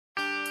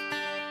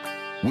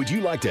Would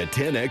you like to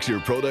 10x your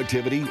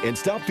productivity and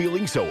stop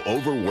feeling so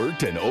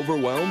overworked and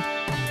overwhelmed?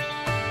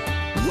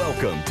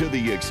 Welcome to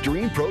the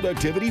Extreme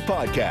Productivity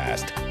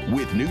Podcast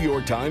with New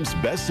York Times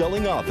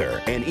best-selling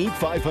author and Inc.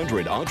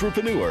 500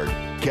 entrepreneur,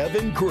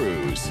 Kevin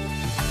Kruse.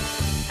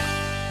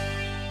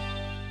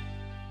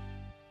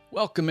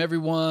 Welcome,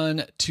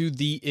 everyone, to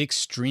the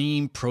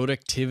Extreme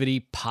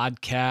Productivity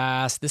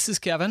Podcast. This is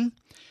Kevin.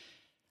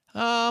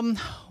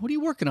 What are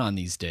you working on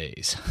these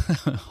days?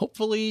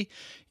 Hopefully,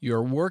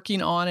 you're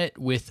working on it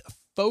with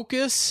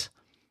focus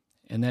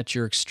and that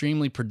you're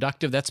extremely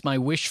productive. That's my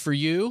wish for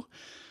you.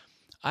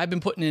 I've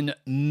been putting in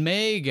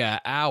mega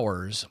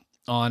hours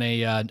on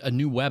a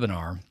new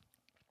webinar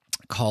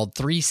called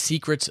 3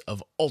 Secrets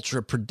of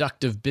Ultra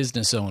Productive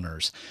Business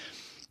Owners.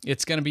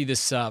 It's going to be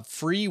this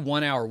free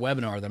 1-hour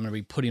webinar that I'm going to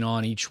be putting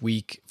on each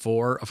week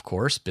for, of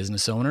course,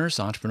 business owners,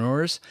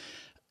 entrepreneurs,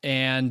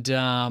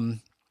 and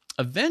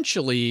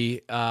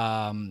eventually,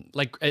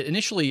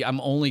 initially,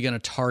 I'm only going to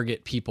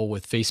target people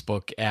with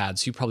Facebook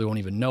ads. You probably won't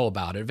even know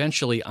about it.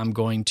 Eventually, I'm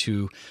going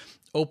to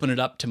open it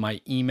up to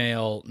my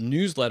email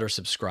newsletter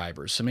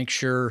subscribers. So make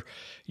sure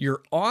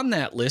you're on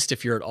that list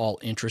if you're at all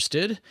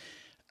interested.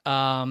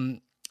 It's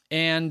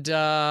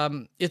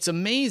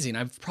amazing.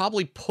 I've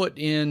probably put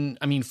in,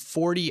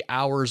 40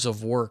 hours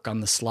of work on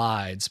the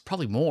slides,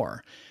 probably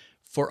more,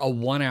 for a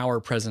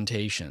 1-hour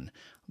presentation.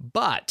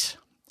 But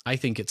I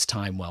think it's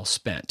time well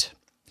spent.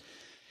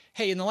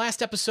 Hey, in the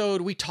last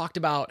episode, we talked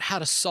about how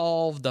to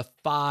solve the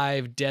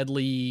 5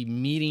 deadly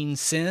meeting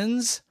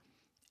sins.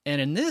 And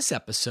in this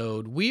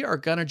episode, we are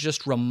going to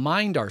just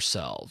remind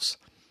ourselves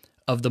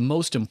of the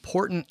most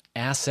important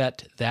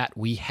asset that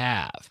we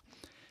have,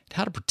 and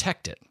how to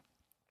protect it.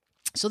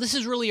 So this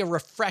is really a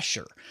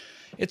refresher.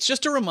 It's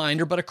just a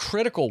reminder, but a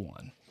critical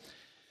one.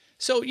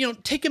 So,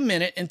 take a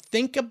minute and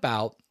think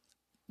about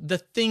the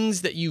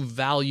things that you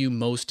value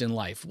most in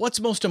life. What's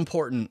most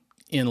important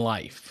in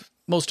life?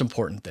 Most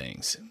important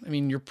things.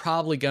 You're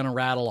probably going to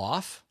rattle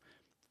off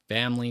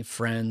family,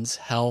 friends,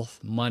 health,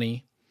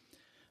 money.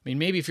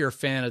 Maybe if you're a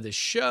fan of the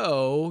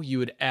show, you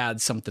would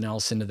add something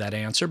else into that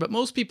answer. But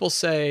most people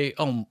say,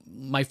 oh,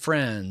 my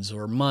friends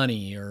or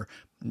money or,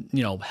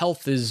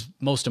 health is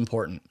most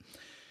important.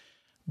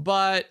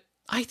 But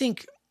I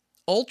think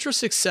ultra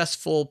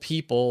successful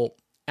people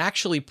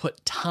actually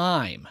put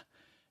time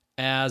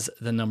as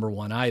the number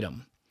one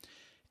item.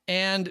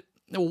 And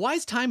why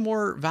is time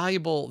more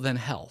valuable than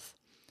health?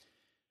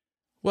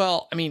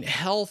 Well,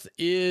 health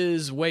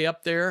is way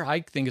up there.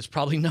 I think it's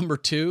probably number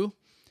 2.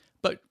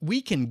 But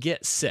we can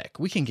get sick.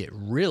 We can get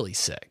really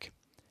sick.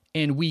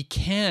 And we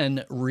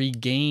can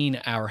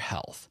regain our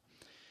health.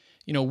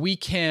 We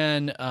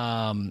can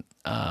have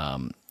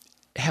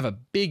a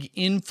big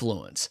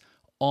influence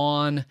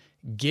on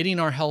getting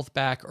our health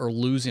back or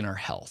losing our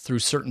health through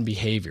certain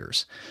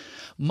behaviors.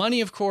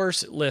 Money, of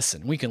course,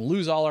 listen, we can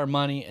lose all our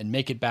money and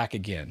make it back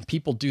again.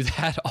 People do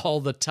that all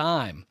the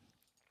time.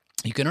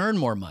 You can earn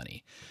more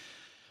money.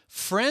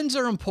 Friends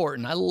are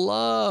important. I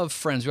love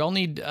friends. We all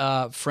need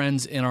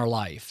friends in our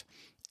life.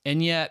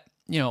 And yet,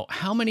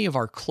 how many of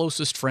our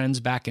closest friends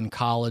back in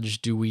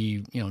college do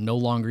we, no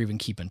longer even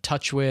keep in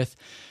touch with?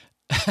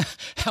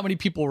 How many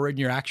people were in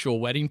your actual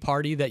wedding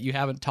party that you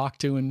haven't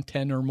talked to in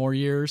 10 or more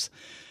years?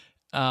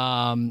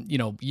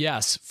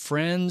 Yes,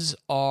 friends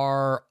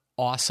are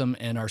awesome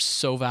and are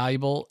so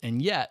valuable. And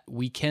yet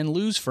we can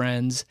lose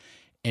friends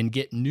and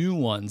get new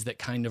ones that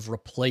kind of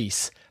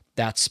replace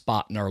that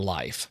spot in our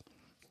life.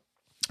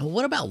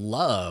 What about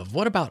love?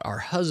 What about our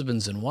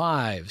husbands and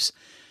wives?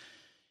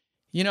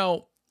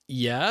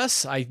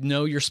 Yes, I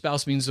know your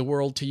spouse means the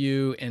world to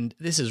you, and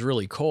this is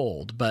really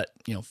cold, but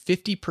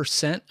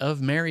 50%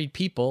 of married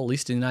people, at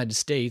least in the United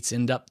States,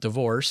 end up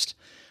divorced.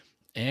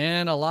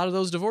 And a lot of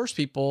those divorced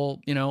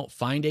people,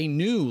 find a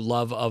new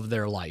love of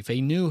their life,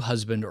 a new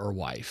husband or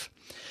wife.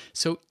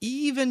 So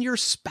even your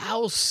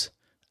spouse,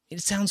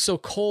 it sounds so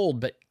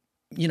cold, but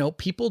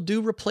people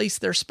do replace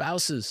their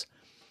spouses.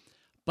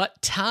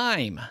 But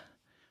time,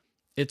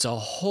 it's a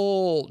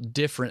whole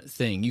different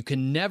thing. You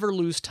can never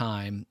lose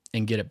time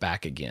and get it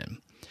back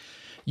again.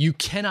 You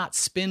cannot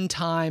spend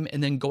time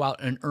and then go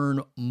out and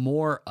earn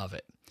more of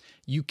it.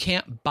 You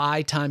can't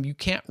buy time. You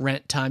can't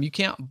rent time. You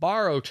can't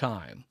borrow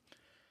time.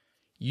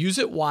 Use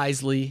it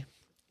wisely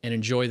and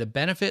enjoy the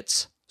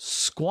benefits.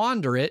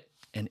 Squander it,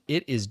 and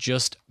it is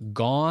just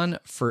gone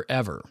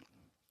forever.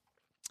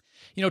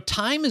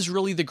 Time is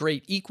really the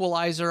great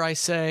equalizer, I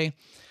say.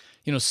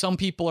 Some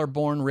people are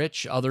born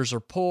rich, others are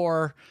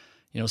poor.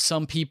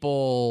 Some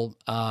people,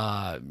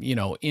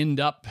 end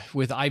up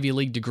with Ivy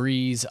League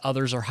degrees.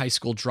 Others are high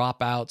school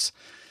dropouts.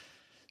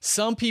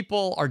 Some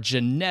people are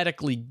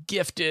genetically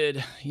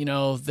gifted.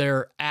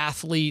 They're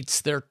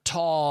athletes. They're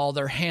tall.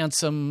 They're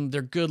handsome.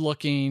 They're good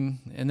looking.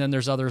 And then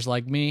there's others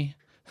like me.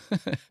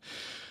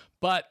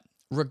 But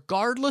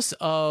regardless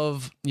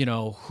of,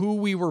 who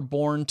we were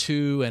born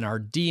to and our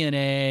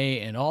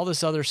DNA and all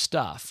this other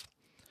stuff,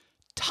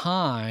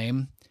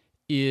 time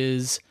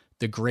is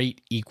the great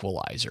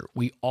equalizer.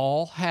 We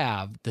all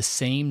have the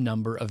same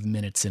number of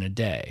minutes in a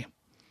day.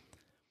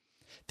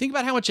 Think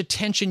about how much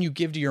attention you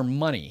give to your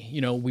money.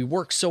 We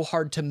work so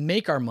hard to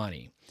make our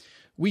money.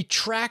 We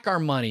track our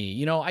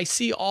money. I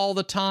see all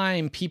the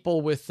time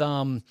people with,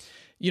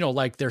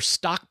 like their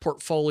stock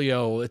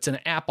portfolio. It's an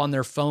app on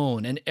their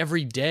phone, and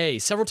every day,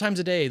 several times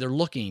a day, they're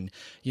looking,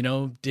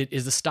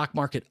 is the stock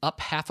market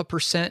up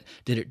 0.5%?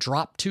 Did it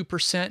drop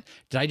 2%?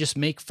 Did I just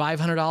make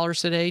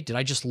 $500 today? Did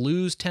I just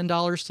lose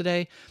 $10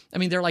 today? I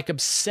mean, they're like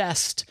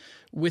obsessed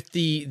with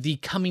the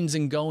comings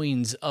and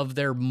goings of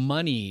their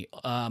money,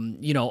 on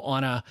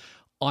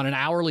an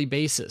hourly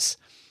basis.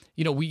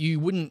 You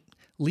wouldn't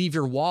leave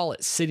your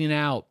wallet sitting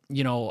out,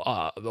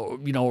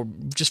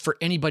 just for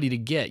anybody to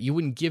get. You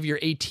wouldn't give your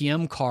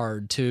ATM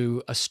card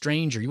to a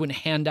stranger. You wouldn't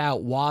hand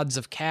out wads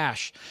of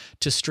cash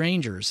to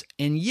strangers.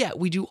 And yet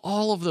we do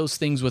all of those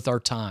things with our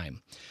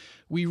time.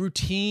 We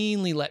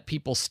routinely let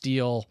people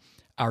steal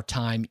our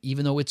time,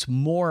 even though it's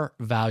more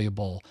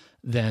valuable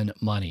than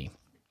money.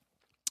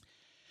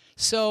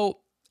 So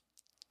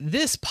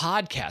this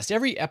podcast,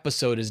 every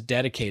episode is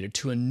dedicated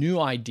to a new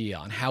idea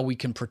on how we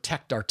can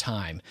protect our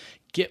time,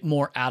 get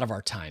more out of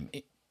our time,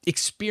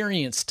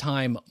 experience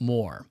time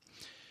more.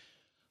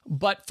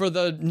 But for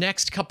the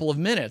next couple of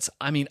minutes,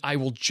 I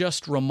will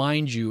just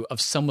remind you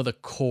of some of the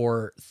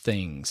core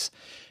things.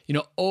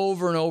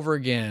 Over and over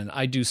again,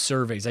 I do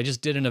surveys. I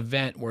just did an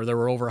event where there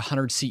were over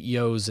 100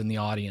 CEOs in the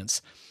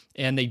audience.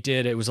 And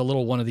it was a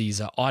little one of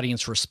these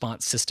audience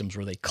response systems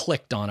where they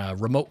clicked on a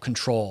remote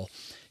control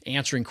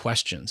answering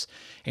questions.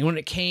 And when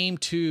it came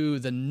to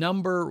the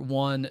number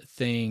one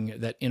thing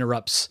that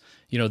interrupts,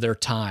 their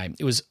time,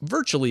 it was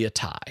virtually a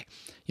tie,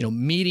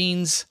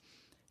 meetings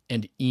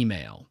and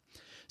email.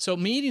 So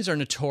meetings are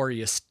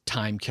notorious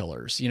time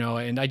killers,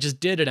 and I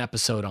just did an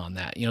episode on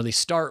that. They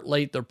start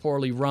late, they're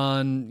poorly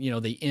run,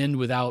 they end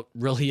without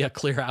really a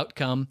clear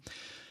outcome.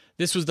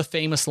 This was the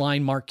famous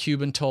line Mark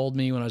Cuban told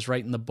me when I was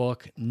writing the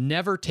book: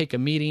 never take a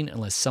meeting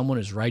unless someone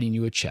is writing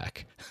you a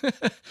check.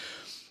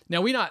 Now,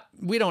 we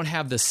don't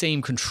have the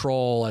same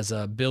control as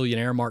a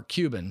billionaire Mark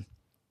Cuban,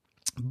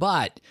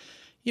 but,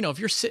 if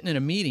you're sitting in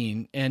a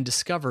meeting and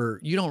discover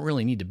you don't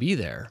really need to be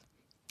there,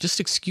 just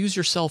excuse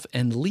yourself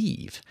and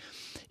leave.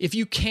 If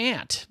you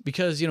can't,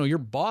 because, your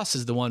boss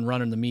is the one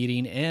running the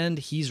meeting and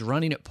he's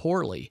running it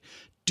poorly,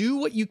 do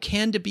what you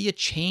can to be a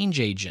change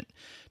agent,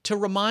 to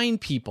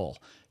remind people,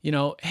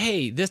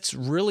 hey, that's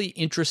really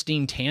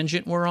interesting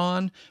tangent we're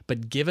on,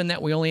 but given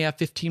that we only have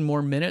 15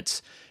 more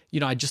minutes,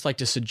 I'd just like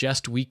to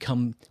suggest we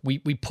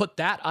put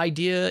that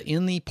idea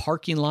in the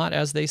parking lot,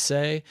 as they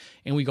say,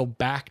 and we go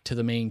back to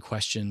the main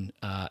question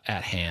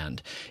at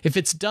hand. If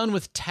it's done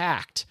with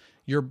tact,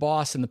 your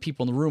boss and the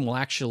people in the room will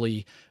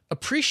actually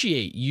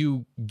appreciate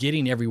you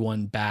getting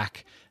everyone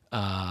back,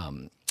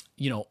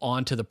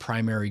 onto the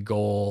primary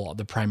goal,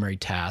 the primary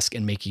task,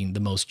 and making the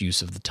most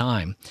use of the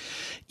time.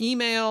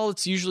 Email,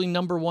 it's usually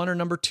number one or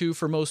number two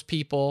for most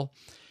people.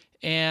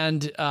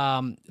 And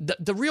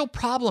the real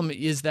problem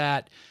is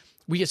that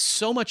we get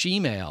so much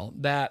email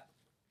that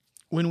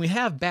when we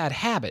have bad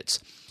habits,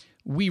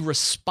 we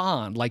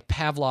respond like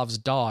Pavlov's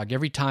dog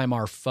every time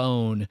our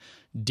phone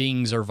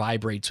dings or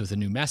vibrates with a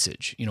new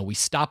message. We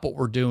stop what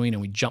we're doing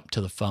and we jump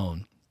to the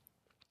phone.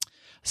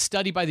 A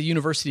study by the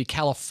University of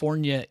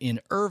California in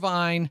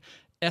Irvine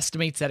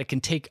estimates that it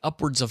can take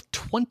upwards of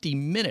 20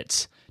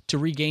 minutes to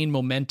regain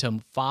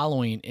momentum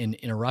following an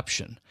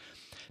interruption.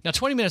 Now,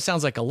 20 minutes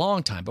sounds like a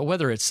long time, but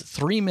whether it's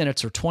 3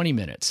 minutes or 20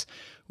 minutes,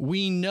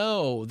 we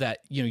know that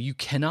you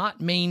cannot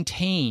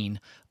maintain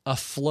a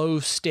flow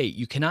state.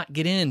 You cannot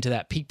get into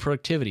that peak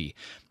productivity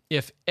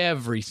if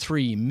every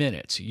 3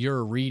 minutes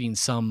you're reading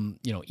some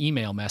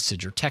email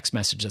message or text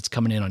message that's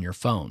coming in on your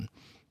phone.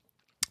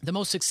 The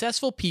most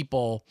successful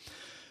people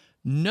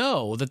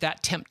know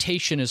that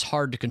temptation is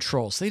hard to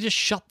control. So they just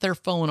shut their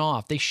phone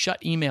off. They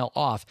shut email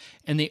off,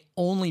 and they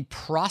only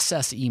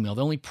process email.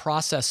 They only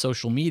process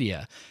social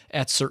media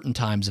at certain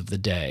times of the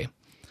day.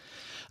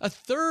 A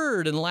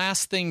third and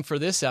last thing for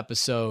this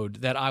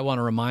episode that I want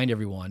to remind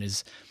everyone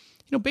is,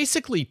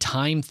 basically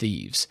time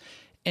thieves.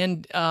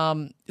 And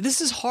this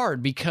is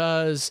hard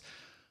because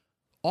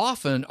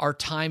often our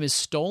time is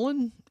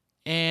stolen,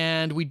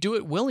 and we do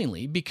it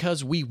willingly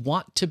because we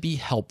want to be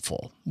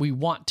helpful. We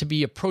want to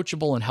be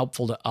approachable and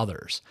helpful to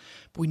others.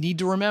 But we need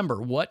to remember,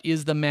 what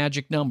is the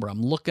magic number?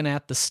 I'm looking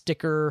at the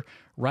sticker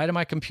right on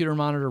my computer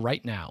monitor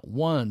right now,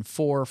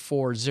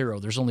 1440.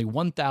 There's only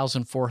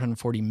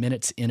 1,440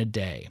 minutes in a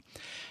day.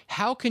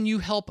 How can you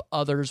help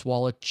others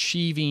while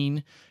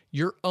achieving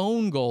your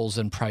own goals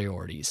and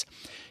priorities?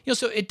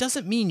 So it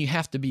doesn't mean you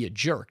have to be a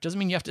jerk. It doesn't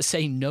mean you have to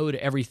say no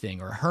to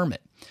everything or a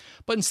hermit.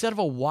 But instead of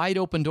a wide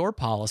open door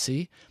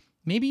policy,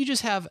 maybe you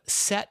just have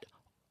set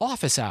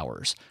office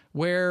hours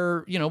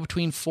where,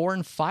 between 4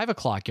 and 5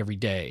 o'clock every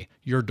day,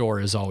 your door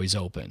is always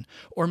open.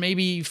 Or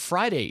maybe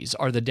Fridays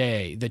are the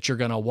day that you're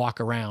going to walk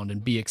around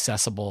and be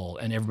accessible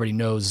and everybody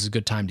knows is a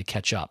good time to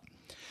catch up.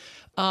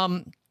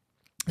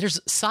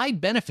 There's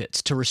side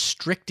benefits to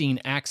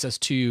restricting access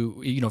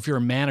to, if you're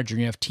a manager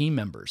and you have team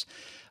members.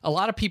 A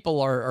lot of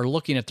people are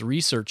looking at the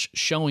research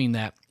showing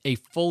that a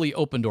fully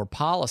open door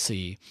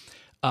policy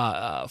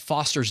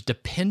fosters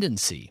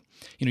dependency.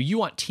 You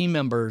want team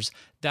members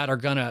that are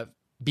going to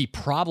be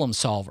problem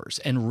solvers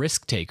and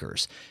risk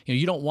takers.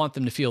 You don't want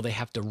them to feel they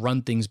have to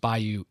run things by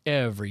you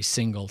every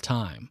single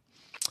time.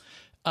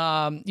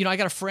 I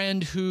got a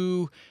friend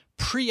who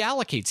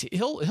pre-allocates.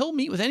 He'll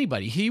meet with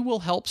anybody. He will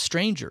help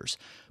strangers,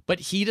 but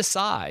he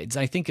decides,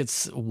 I think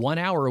it's 1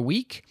 hour a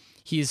week,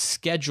 he has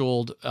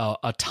scheduled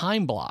a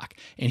time block,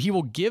 and he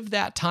will give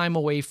that time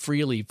away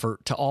freely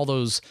to all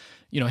those,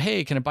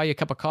 hey, can I buy you a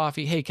cup of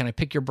coffee? Hey, can I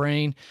pick your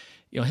brain?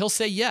 He'll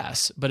say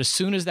yes, but as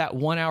soon as that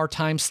 1 hour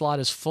time slot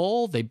is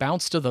full, they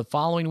bounce to the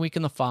following week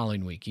and the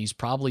following week. He's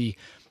probably,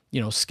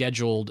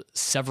 scheduled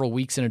several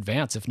weeks in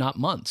advance, if not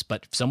months.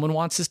 But if someone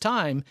wants his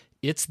time,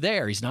 it's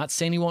there. He's not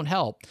saying he won't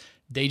help.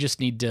 They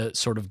just need to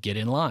sort of get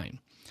in line.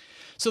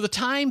 So the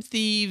time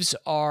thieves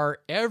are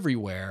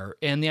everywhere.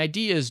 And the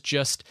idea is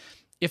just,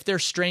 if they're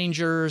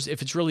strangers,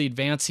 if it's really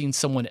advancing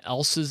someone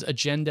else's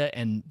agenda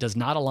and does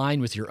not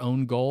align with your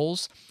own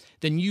goals,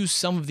 then use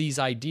some of these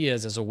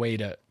ideas as a way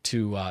to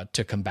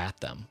combat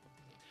them.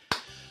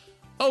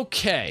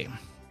 Okay,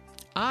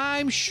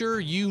 I'm sure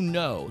you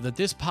know that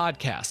this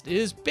podcast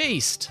is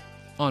based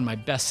on my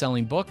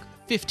best-selling book,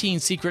 15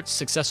 Secrets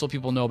Successful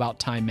People Know About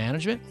Time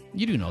Management.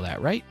 You do know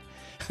that, right?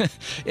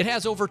 It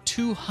has over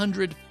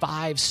 200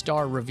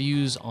 5-star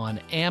reviews on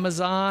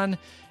Amazon.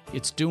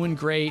 It's doing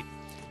great.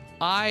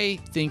 I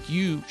think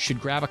you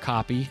should grab a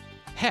copy.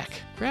 Heck,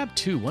 grab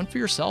two, one for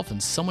yourself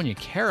and someone you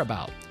care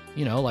about.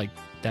 Like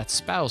that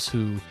spouse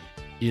who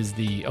is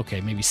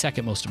maybe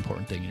second most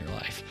important thing in your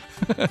life.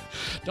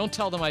 Don't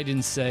tell them I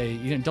didn't say,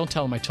 don't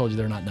tell them I told you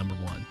they're not number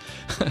one.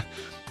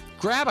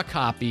 Grab a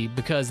copy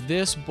because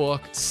this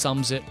book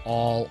sums it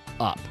all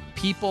up.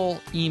 People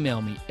email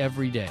me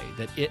every day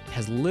that it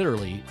has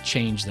literally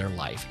changed their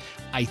life.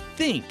 I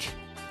think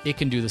it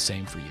can do the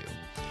same for you.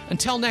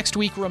 Until next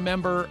week,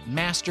 remember,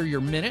 master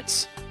your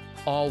minutes,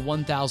 all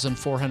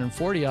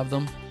 1,440 of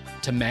them,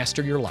 to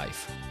master your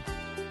life.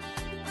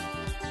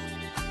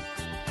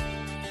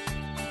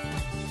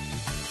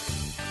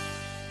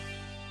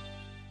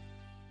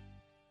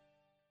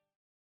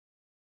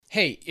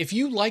 Hey, if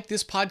you like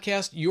this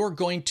podcast, you're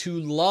going to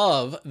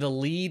love the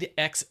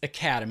LeadX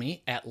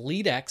Academy at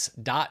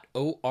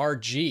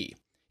leadx.org.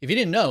 If you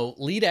didn't know,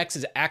 LeadX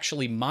is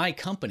actually my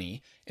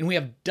company, and we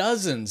have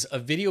dozens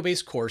of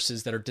video-based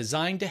courses that are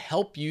designed to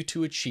help you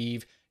to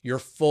achieve your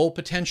full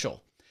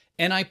potential.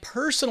 And I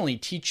personally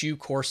teach you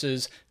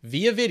courses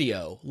via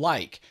video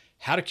like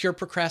how to cure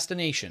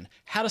procrastination,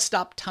 how to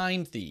stop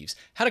time thieves,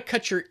 how to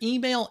cut your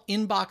email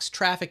inbox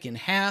traffic in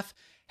half,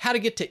 how to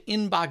get to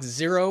inbox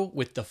zero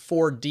with the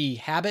 4D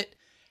habit,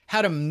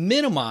 how to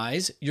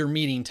minimize your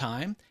meeting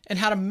time, and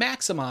how to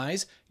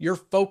maximize your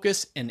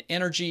focus and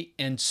energy,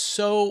 and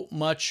so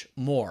much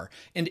more.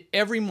 And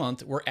every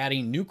month we're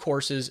adding new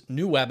courses,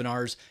 new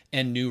webinars,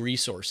 and new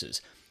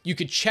resources. You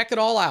could check it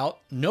all out,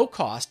 no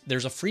cost.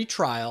 There's a free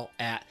trial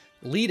at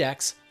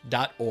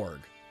leadx.org.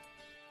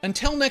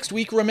 Until next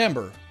week,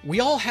 remember, we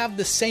all have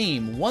the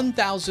same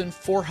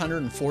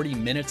 1,440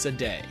 minutes a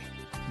day.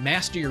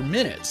 Master your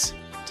minutes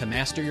to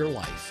master your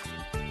life.